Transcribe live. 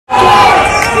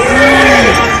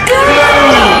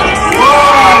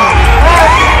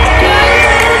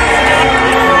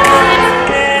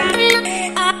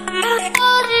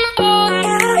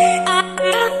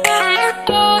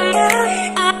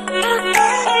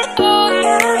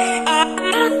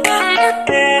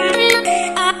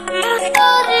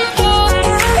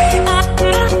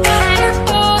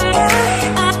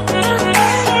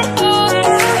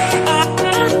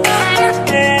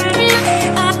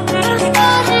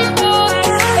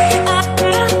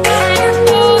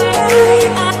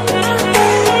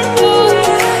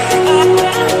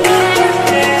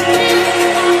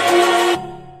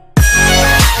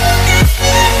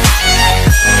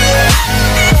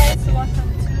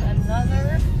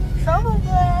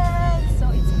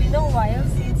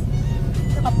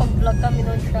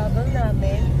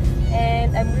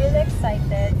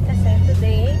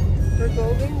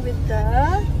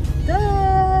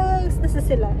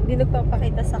hindi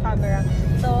nagpapakita sa camera.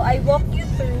 So, I walk you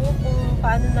through kung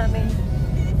paano namin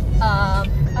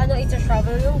paano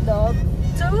ita-travel yung dog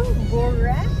to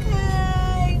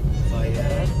Boracay.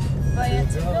 Via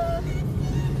to the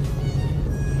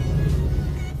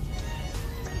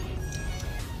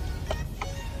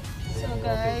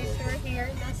guys, we're here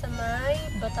nasa may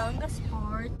Batangas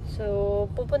Port. So,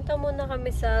 pupunta muna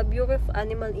kami sa Bureau of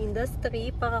Animal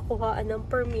Industry para kuhaan ng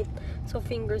permit. So,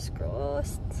 fingers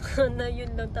crossed na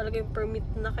yun lang talaga yung permit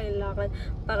na kailangan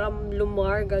para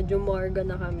jumarga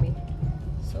na kami.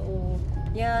 So,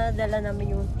 yeah, dala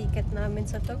namin yung ticket namin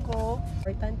sa Togo.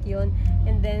 Important yun.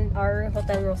 And then, our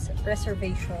hotel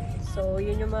reservation. So,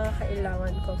 yun yung mga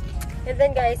kailangan ko. And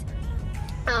then, guys,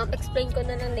 explain ko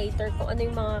na lang later kung ano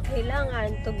yung mga kailangan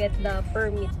to get the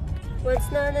permit. Once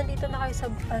na nandito na kayo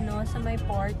sa may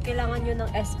port, kailangan nyo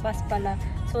ng S-Pass pala.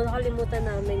 So, nakalimutan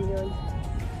namin yun.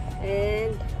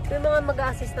 And, may mga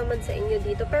mag-a-assist naman sa inyo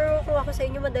dito. Pero kung ako sa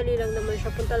inyo, madali lang naman siya.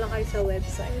 Punta lang kayo sa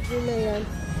website. Yun na yan.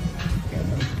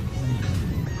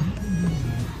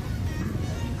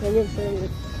 Yan yung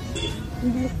permit.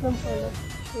 Bilis lang pala.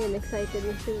 Ayan, excited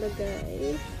na sila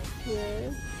guys. Yan.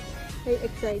 Are you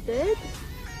excited?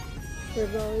 We're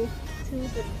going to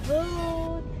the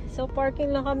boat. So, parking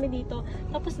lang kami dito.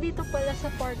 Tapos dito pala sa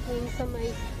parking sa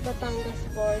may Batangas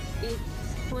Port, it's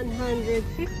 150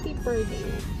 per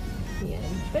day. Yan.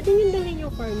 Pwede nyo dalhin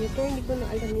yung car nyo, pero hindi ko na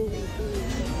alam yung rating.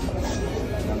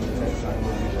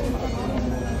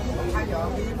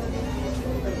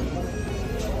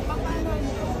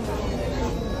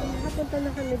 Nakapunta na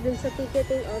kami dun sa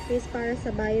ticketing office para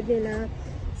sa bayad nila.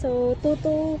 So,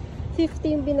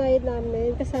 250 yung binayad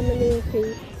namin. Kasama na yung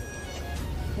fee.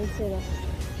 Ayan sila.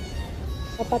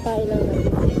 Kapatay lang namin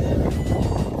sila.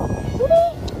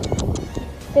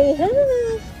 Say hi!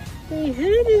 Say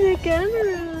hi to the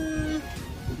camera!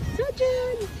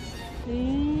 Sajan!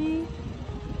 The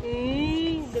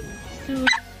suit.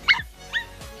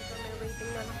 Dito may waiting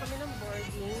na lang kami ng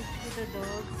boarding with the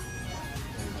dogs.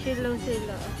 Chill lang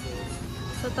sila.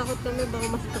 So, takot kami baka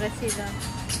ma-stress sila.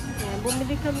 Ayan,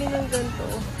 bumili kami ng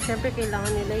ganito. Siyempre,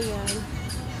 kailangan nila yan.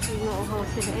 Yung nauhaw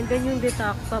sila. And then, yung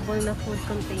detachable na food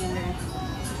container.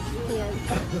 Ayan.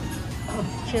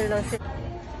 Chill lang sila.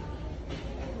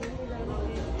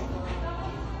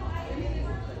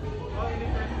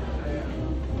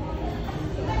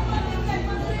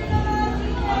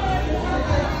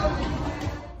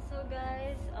 So,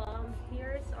 guys,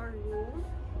 here's our room.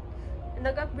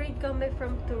 Nag-upgrade kami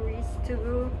from tourist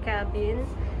to cabin.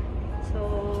 So,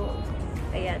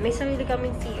 ayan. May sarili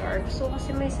kaming CR. So,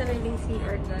 kasi may sariling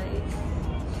CR, guys.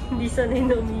 Hindi sanay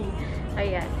nami.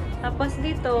 Ayan. Tapos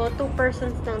dito, 2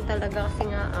 persons lang talaga kasi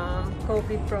nga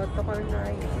COVID protocol na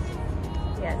yun.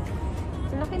 Ayan.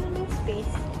 Malaki naman yung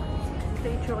space. Ito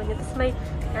yung tsura niya. Tapos may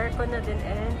aircon na din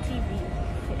and TV.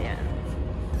 Ayan.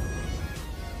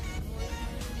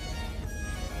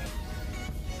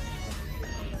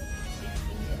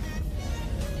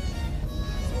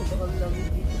 Sobrang lamig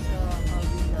dito sa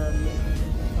cabin namin.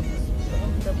 Tapos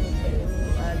sobrang damog pa yung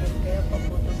alon. Kaya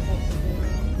paputo-puto din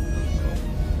yung tulog ko.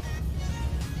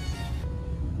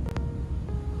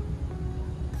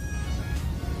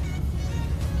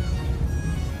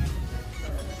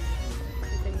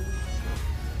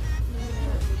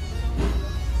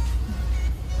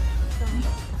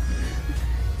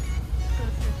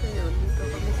 Kasi yun, dito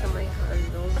kami sa may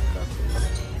halong.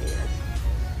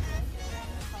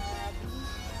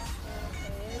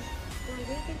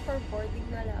 Waiting for boarding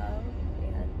na lang.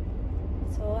 Ayan.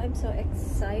 So, I'm so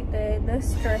excited.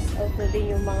 Na-stress out na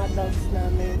din yung mga dogs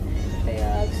namin.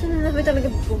 Kaya, gusto na namin talaga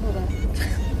bumaba.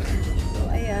 So,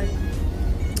 ayan.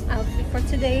 Outfit for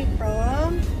today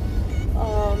from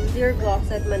Dear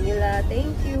Vlogs at Manila.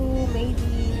 Thank you,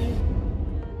 maybe.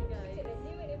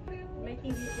 May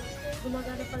TV.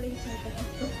 Gumagana pala yung TV.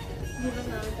 Hindi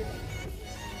lang namin.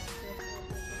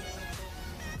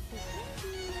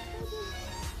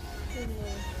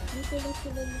 Dito lang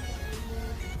sila ng mga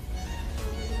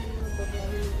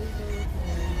babae dito.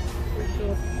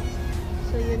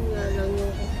 So, yun nga lang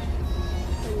yung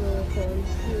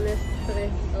less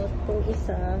stress out tong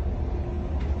isa.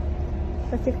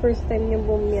 Kasi first time niyang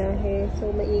bumiyahe.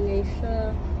 So, maingay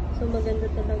siya. So, maganda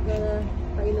talaga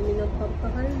painumin ng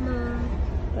pampakalma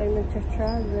pag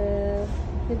nagcha-travel.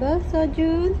 Diba,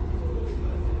 Sajun?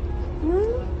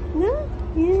 No? No?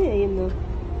 Yeah, ayun mo.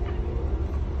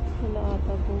 Wala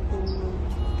ata pong puno.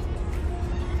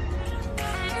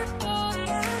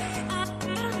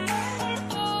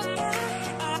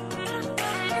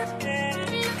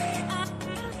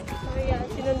 So yeah,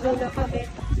 sinundo na kami.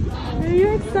 Are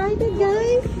you excited,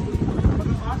 guys?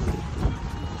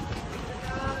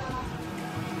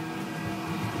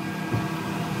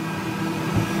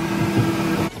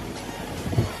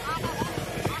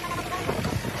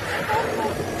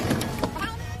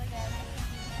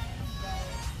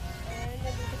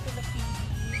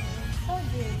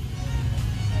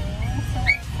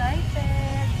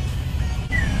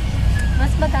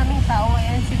 maraming tao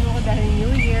ngayon siguro dahil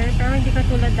New Year. Pero hindi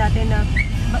katulad dati na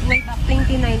way back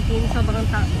 2019, sobrang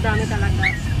dami talaga.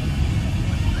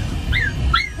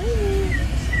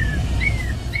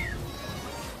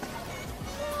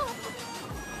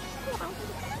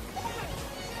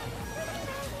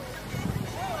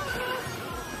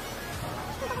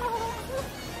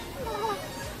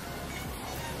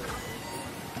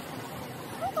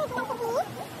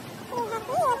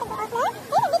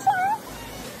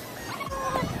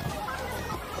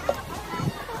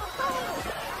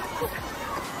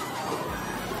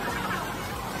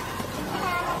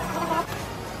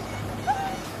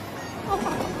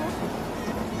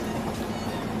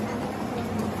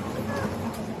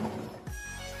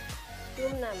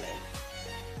 Room namin.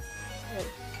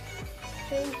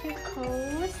 Thank you,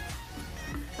 Coast.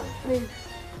 And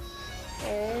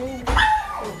thank you.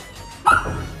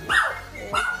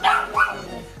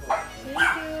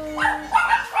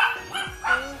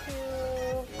 Thank you.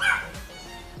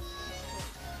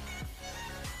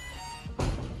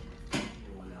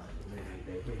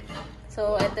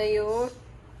 So, ito yung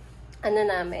ano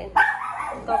namin.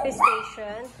 Coffee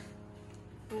station.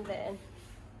 And then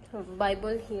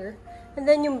Bible here. And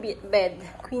then yung bed,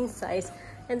 queen size.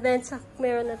 And then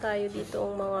meron na tayo dito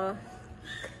ang mga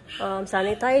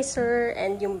sanitizer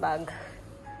and yung bag.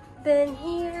 Then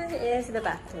here is the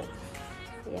bathroom.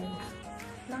 Ayan.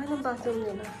 Laki ng bathroom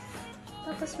nila.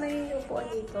 Tapos may upuan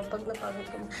dito pag napagod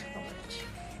ko mag-shower.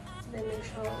 Then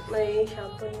may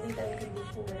shampoo and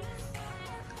conditioner.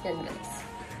 Yan guys.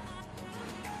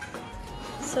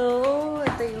 So,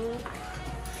 ito yung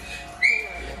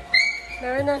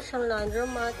meron na siyang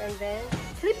laundromat and then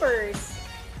slippers.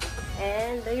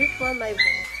 And the usual my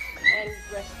book. And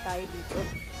rest tayo dito.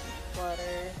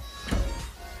 Water.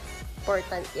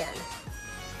 Important yan.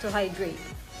 To hydrate.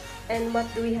 And what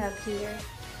do we have here?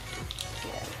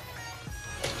 Yan.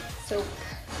 Soap.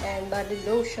 And body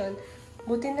lotion.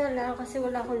 Buti na lang kasi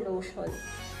wala akong lotion.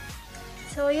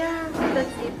 So yeah,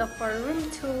 that's it for room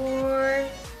tour.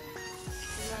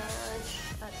 Lunch.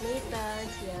 At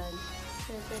maintenance. Yan.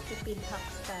 Siyempre, tipid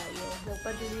hacks tayo.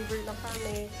 Nagpa-deliver lang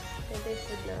kami. Siyempre,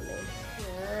 food namin.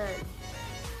 Yan.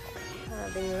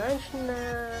 Having lunch na.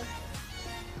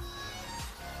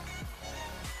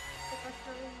 Tapos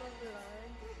namin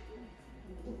mag-lunch.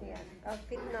 Yan.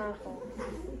 Outfit na ako.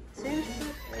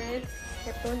 Swimsuit and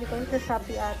ito, hindi ko sa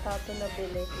Shopee ata ito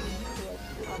nabili. Yan.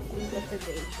 Outfit na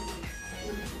today.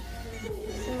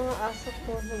 Kasi mga aso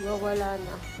ko, nagwawala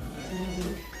na.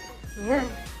 Yan.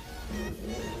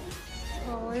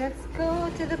 So, let's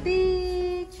go to the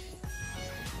beach!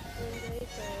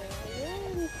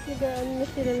 Ayan, nagaan na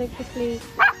sila nagpa-play.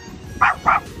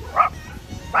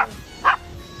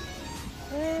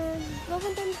 And,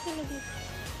 pupunta na sila dito.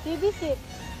 Babysit!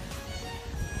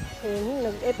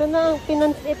 Ayan,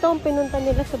 ito ang pinunta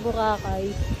nila sa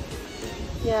Boracay.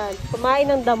 Yan,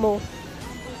 kumain ng damo.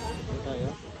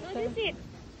 Babysit!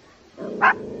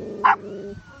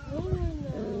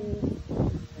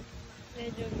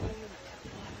 Medyo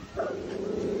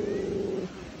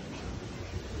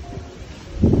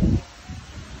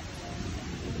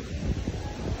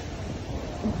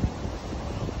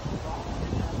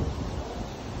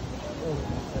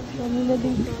kami na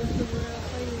din sa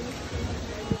Boracay.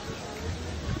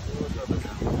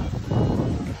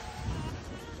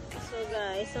 So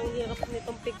guys, ang hirap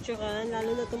nitong picturean, lalo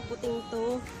na itong puting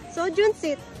to. So Jun,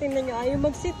 sit. Tingnan nyo, ayaw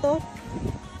mag-sit to.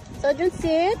 So Jun,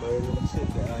 sit. Ayaw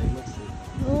mag-sit.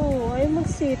 Oo, ayaw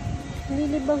mag-sit.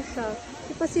 Nilibang siya.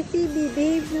 Di pa si Phoebe,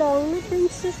 babe lang. Na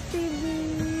Princess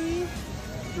Phoebe.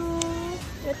 Oh.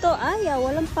 Ito, ayaw.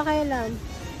 Walang pakialam.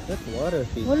 That's water,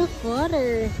 Phoebe. Walang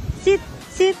water. Sit,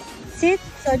 sit, sit.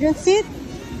 Sergeant, sit.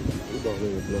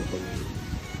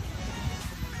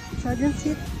 Sergeant,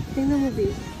 sit. Tingnan mo,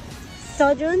 babe.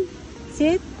 Sergeant,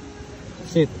 sit.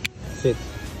 Sit. Sit.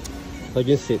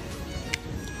 Sergeant, sit.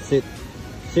 Sit.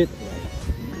 Sit.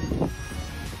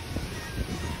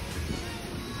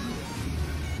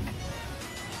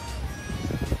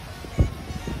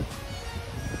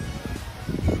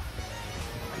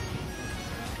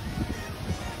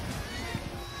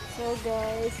 So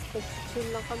guys, chill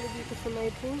lang kami dito sa my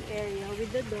pool area with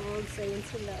the dogs. Ayan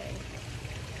sila eh.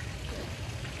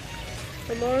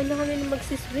 Tomorrow na kami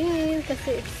magsiswim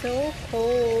kasi it's so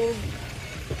cold.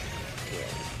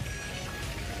 Ayan.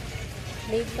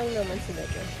 Late lang naman sila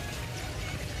dyan.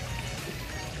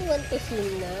 Want to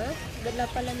swim na? Dala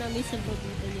pala namin sa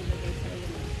babida nila guys.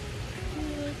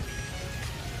 Ayan.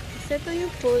 So ito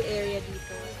yung pool area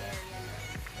dito.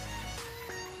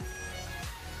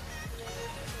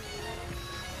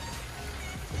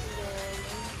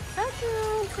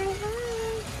 Say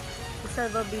hi! Sa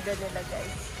babida nila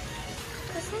guys.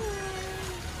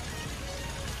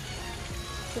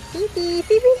 So, Phoebe,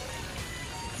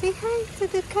 say hi to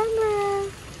the camera.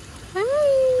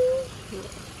 Hi.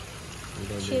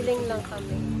 Chilling lang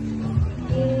kami.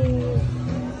 Yay.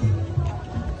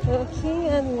 Okay,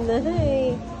 and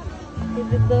night with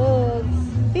the dogs.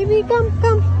 Phoebe, come,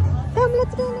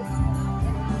 let's go.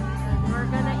 We're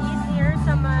gonna eat here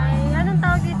sa may, anong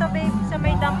tawag dito, babe? Sa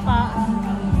may dampa.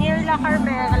 Near La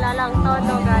Carmela lang to,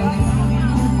 no, guys?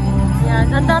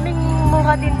 Yan, ang daming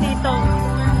mura din dito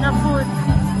na food.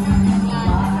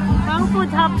 Pang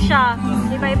food hub siya.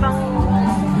 Iba-ibang...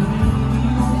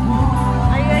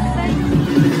 Are you excited?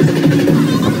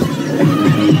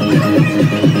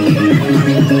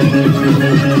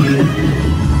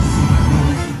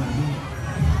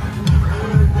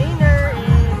 Dinner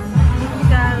is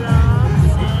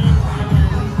scallops and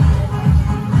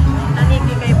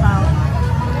tanigi kay Pao.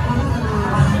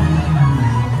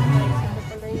 Ito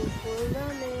pala yung pool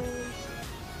namin.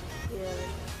 Yan.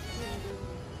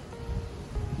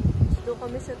 Doon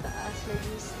kami sa taas,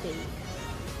 nag-stay.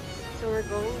 So we're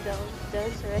going down sa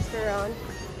restaurant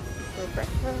for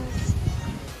breakfast.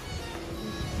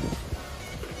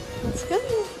 Let's go,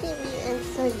 Phoebe and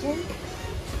Sojourn.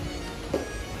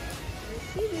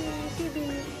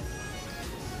 Phoebe.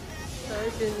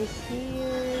 Sojourn is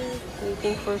here,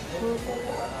 waiting for food.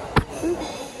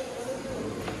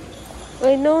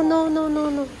 Wait, no. Don't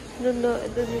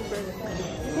you burn.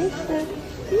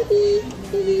 Phoebe.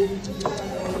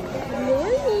 Good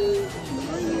morning.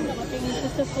 Nakatingin siya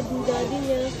sa food daddy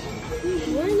niya. Good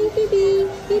morning,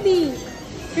 Phoebe.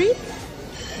 Treat.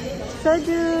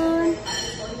 Sojourn.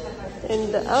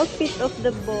 And the outfit of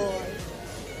the boy.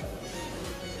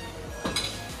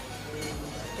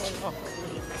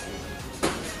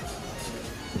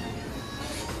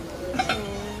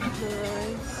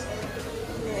 Nice.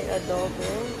 May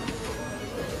adobo.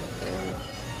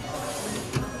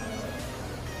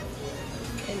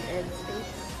 And egg steak.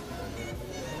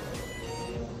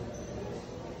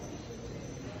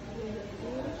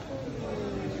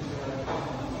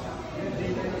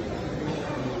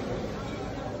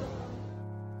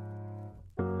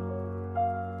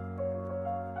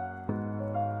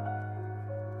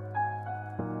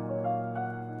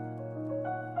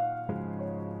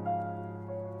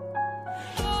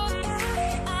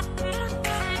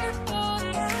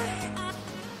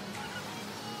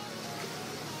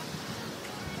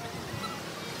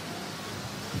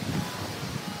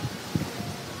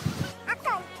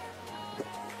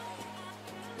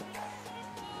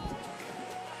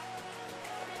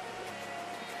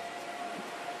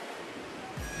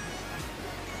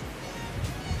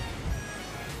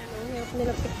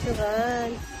 Nila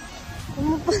picturean.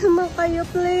 Ano pa naman kayo,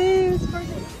 please?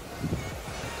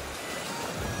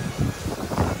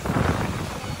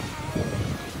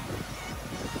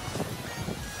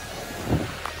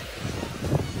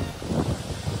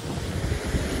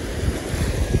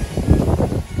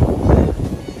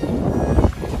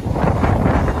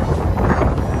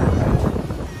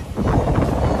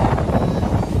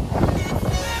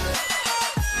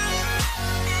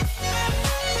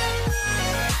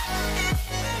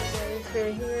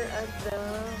 We're here at the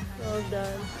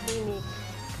clinic.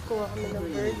 Kuha kami ng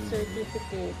birth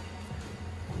certificate.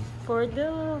 For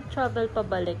the travel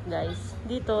pabalik, guys.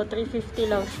 Dito, 350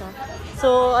 lang siya.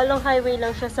 So, along highway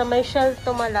lang siya. Sa may Shell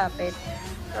to malapit.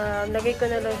 Lagay ko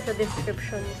na lang sa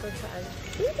description kung saan.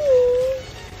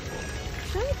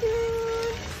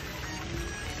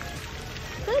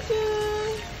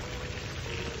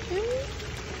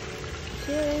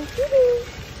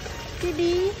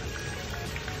 Phoebe.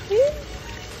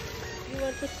 You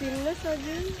want to swim na,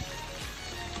 Sojourn?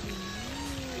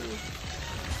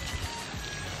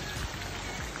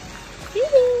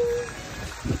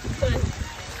 Fun.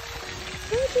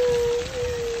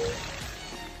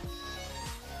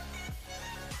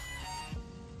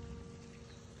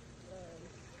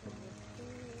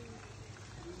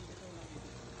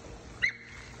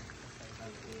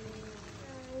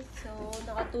 So,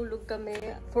 nakatulog kami.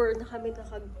 4 na kami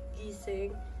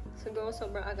nakagising. Siguro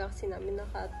sobrang aga kasi namin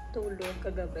nakatulog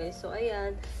kagabi. So,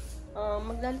 ayan.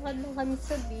 Maglalakad lang kami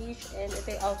sa beach. And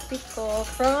ito yung outfit ko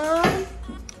from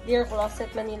Dear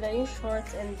Closet Manila. Yung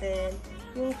shorts and then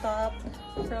yung top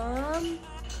from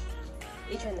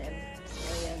H&M. So,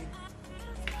 ayan.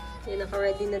 Yan,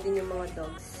 naka-ready na din yung mga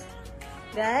dogs.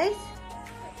 Guys,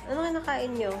 ano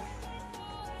kinakain nyo?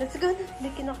 Let's go na.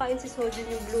 Hindi kinakain si Sojourn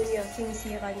yung blue niya.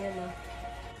 Sinisira niya na.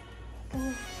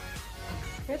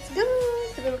 Let's go!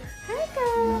 Hi,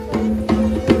 guys!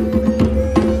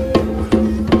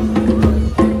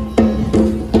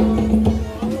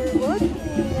 We're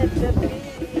walking at the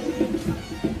beach.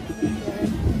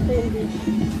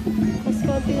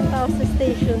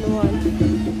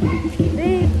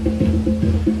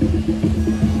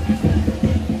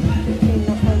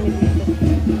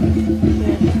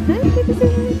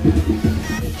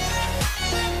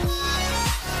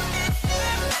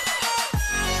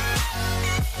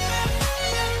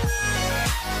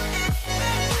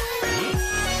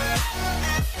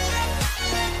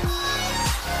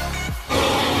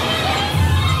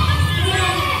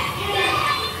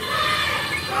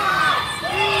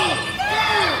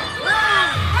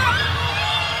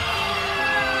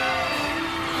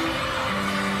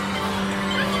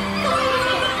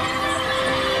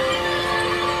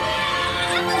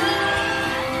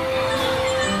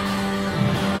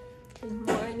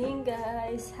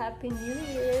 Happy New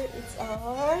Year! It's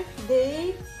our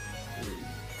day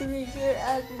 3 here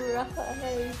at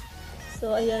BORACAY.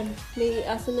 So, ayan. May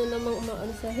aso na namang umaano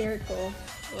sa hair ko.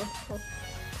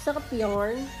 Sakap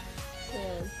yarn.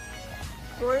 Ayan.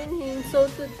 Morning. So,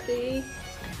 today,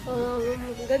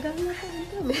 gaganahan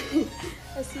kami.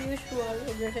 As usual,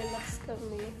 mag-relax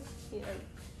kami. Ayan.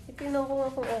 Titignan ko nga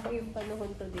kung okay yung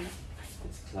panahon today.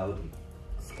 It's cloudy.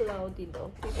 It's cloudy daw.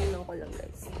 Titignan ko lang,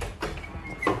 guys.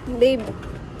 Babe.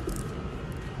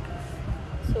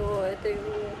 So, ito yung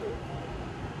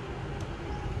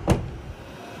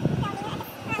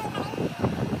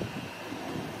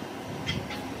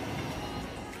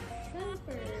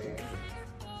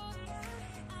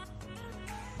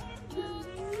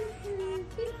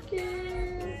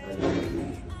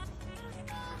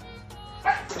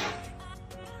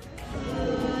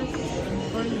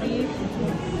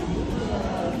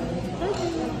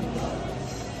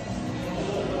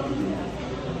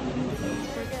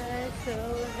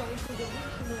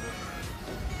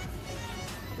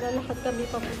lalakad kami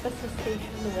papunta sa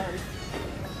station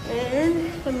 1. And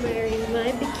I'm wearing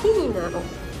my bikini now.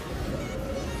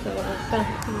 So,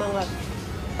 mga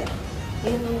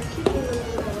yun ang cute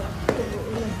ng mga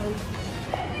tumuulahan.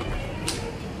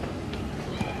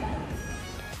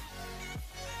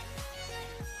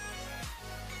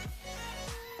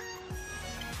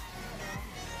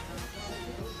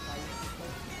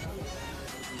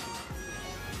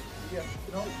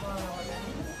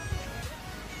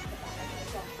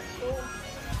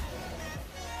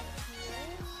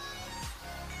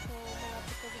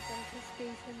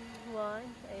 Station 1.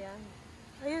 Ayan.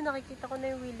 Ayun, nakikita ko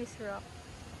na yung Willis Rock.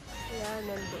 Ayan,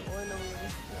 nandoon ang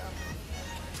Willis Rock.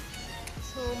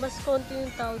 So, mas konti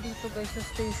yung tao dito guys sa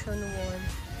Station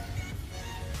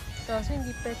 1. Kaso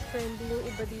hindi pet friendly yung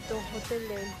iba dito hotel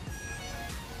eh.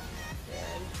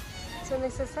 Ayan. So,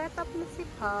 nagsaset up na si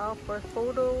Pa for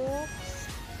photos.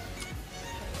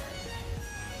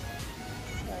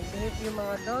 Ayan. Behave yung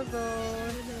mga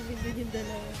doggos. Nabigyan yung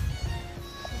dalawa.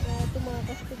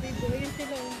 Tumakas to baby. Ayun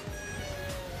sila.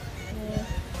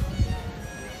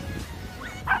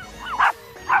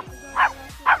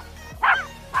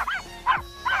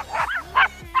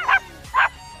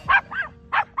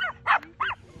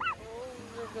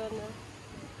 We're gonna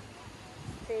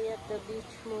stay at the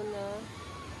beach muna.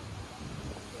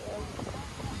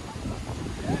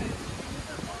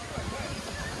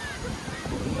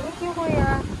 Thank you,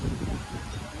 kuya.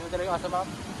 Hindi mo talaga asa, ma'am?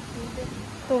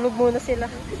 Tulog muna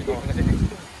sila.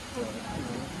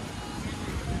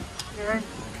 Yan.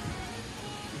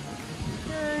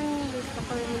 Yan. Gusto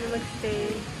ko muna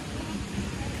mag-stay.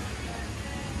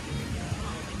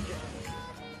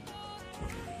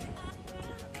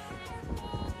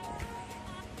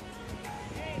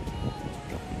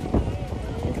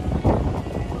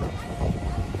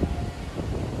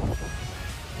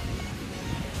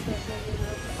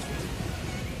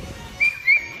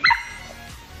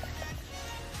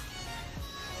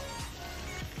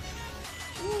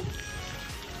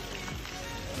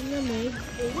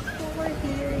 We're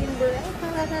here in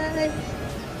BORACAY.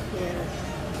 Yeah.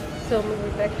 So,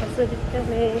 mag-breakfast ulit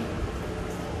kami.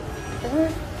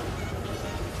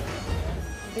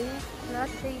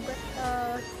 Last day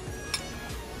breakfast.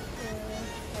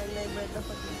 And may bread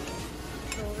ako dito.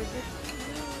 So, we're just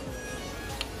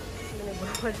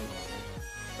nagbabalik.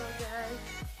 So, guys,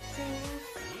 since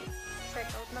check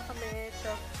out na kami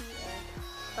 12 p.m.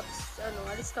 Tapos,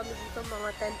 alis kami dito mga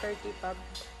 10:30 pa.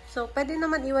 So, pwede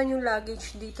naman iwan yung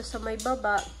luggage dito sa may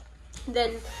baba.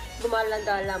 Then,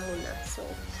 gumalagala muna. So,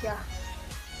 yeah.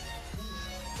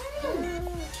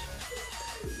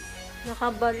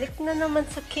 Nakabalik na naman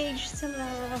sa cage sila.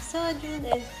 Sojun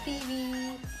and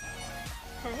Phoebe.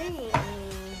 Hi!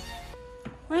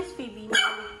 Where's Phoebe?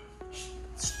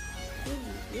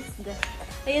 Phoebe is the...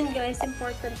 Ayan guys,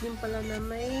 important din pala na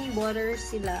may water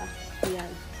sila.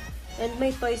 Ayan. And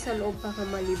may toy sa loob para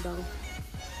malibang.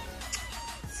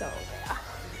 So, yeah.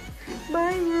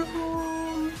 Bye,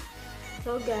 room!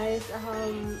 So, guys,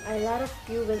 a lot of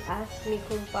you will ask me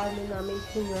kung paano namin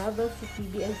kinravel si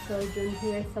Phoebe and Sojun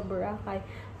here sa BORACAY.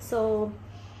 So,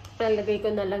 lalagay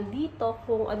ko na lang dito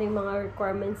kung ano yung mga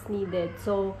requirements needed.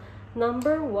 So,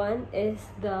 number 1 is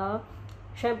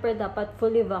syempre, dapat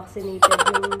fully vaccinated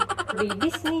yung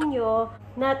babies ninyo.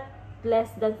 Not less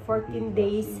than 14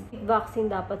 days. Vaccine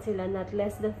dapat sila not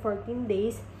less than 14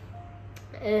 days.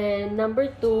 And number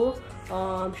 2,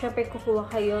 syempre kukuha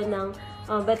kayo ng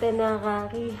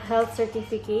veterinary health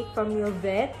certificate from your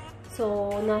vet.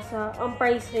 So, ang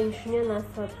price range nyo,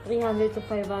 nasa 300 to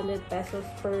 500 pesos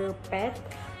per pet.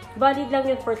 Valid lang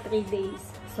yun for 3 days.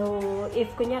 So,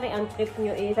 if kunyari ang trip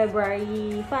nyo is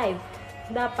February 5,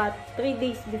 dapat 3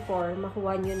 days before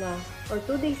makuha nyo na, or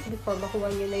 2 days before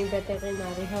makuha nyo na yung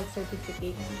veterinary health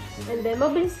certificate. And then,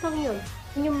 mabilis lang yun.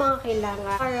 Yun yung mga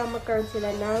kailangan para magkaroon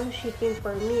sila ng shipping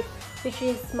permit, which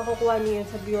is makukuha nyo yun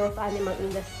sa Bureau of Animal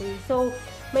Industry. So,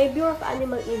 may Bureau of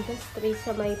Animal Industry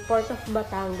sa may Port of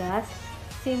Batangas.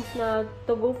 Since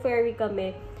to-go ferry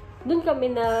kami, dun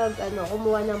kami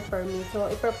kumuha ng permit. So,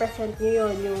 ipapresent nyo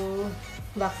yun, yung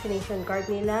vaccination card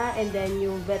nila, and then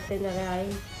yung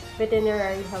veterinary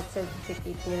health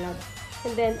certificate nila.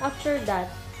 And then, after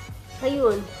that,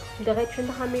 ayun, diretso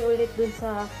na kami ulit dun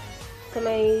sa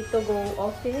may to-go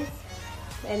office.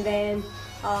 And then,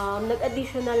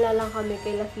 nag-additional na lang kami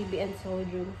kay Phoebe and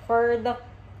Sojun. For the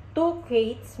 2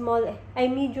 crates,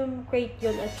 medium crate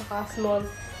yun at saka small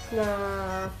na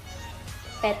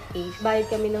pet cage. Bayad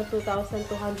kami ng 2,200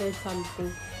 something.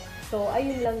 So,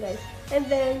 ayun lang guys. And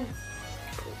then,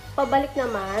 pabalik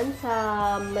naman sa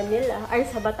Manila, or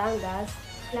sa Batangas,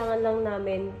 kailangan lang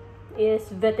namin is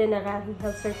veterinary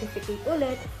health certificate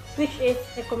ulit, which is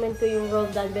recommend ko yung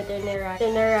Roldan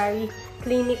Veterinary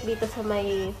Clinic dito sa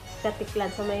may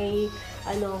Katiklan, sa may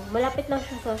malapit lang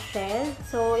siya sa Shell.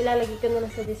 So, ilalagay ko na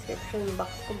lang sa description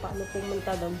box kung paano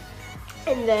pumunta doon.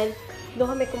 And then,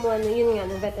 doon kami kumuha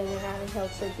ng veterinary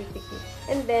health certificate.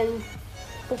 And then,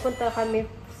 pupunta kami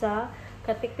sa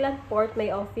Katiklan Port,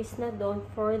 may office na doon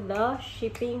for the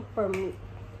shipping permit.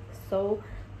 So,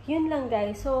 yun lang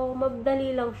guys. So,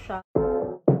 madali lang siya.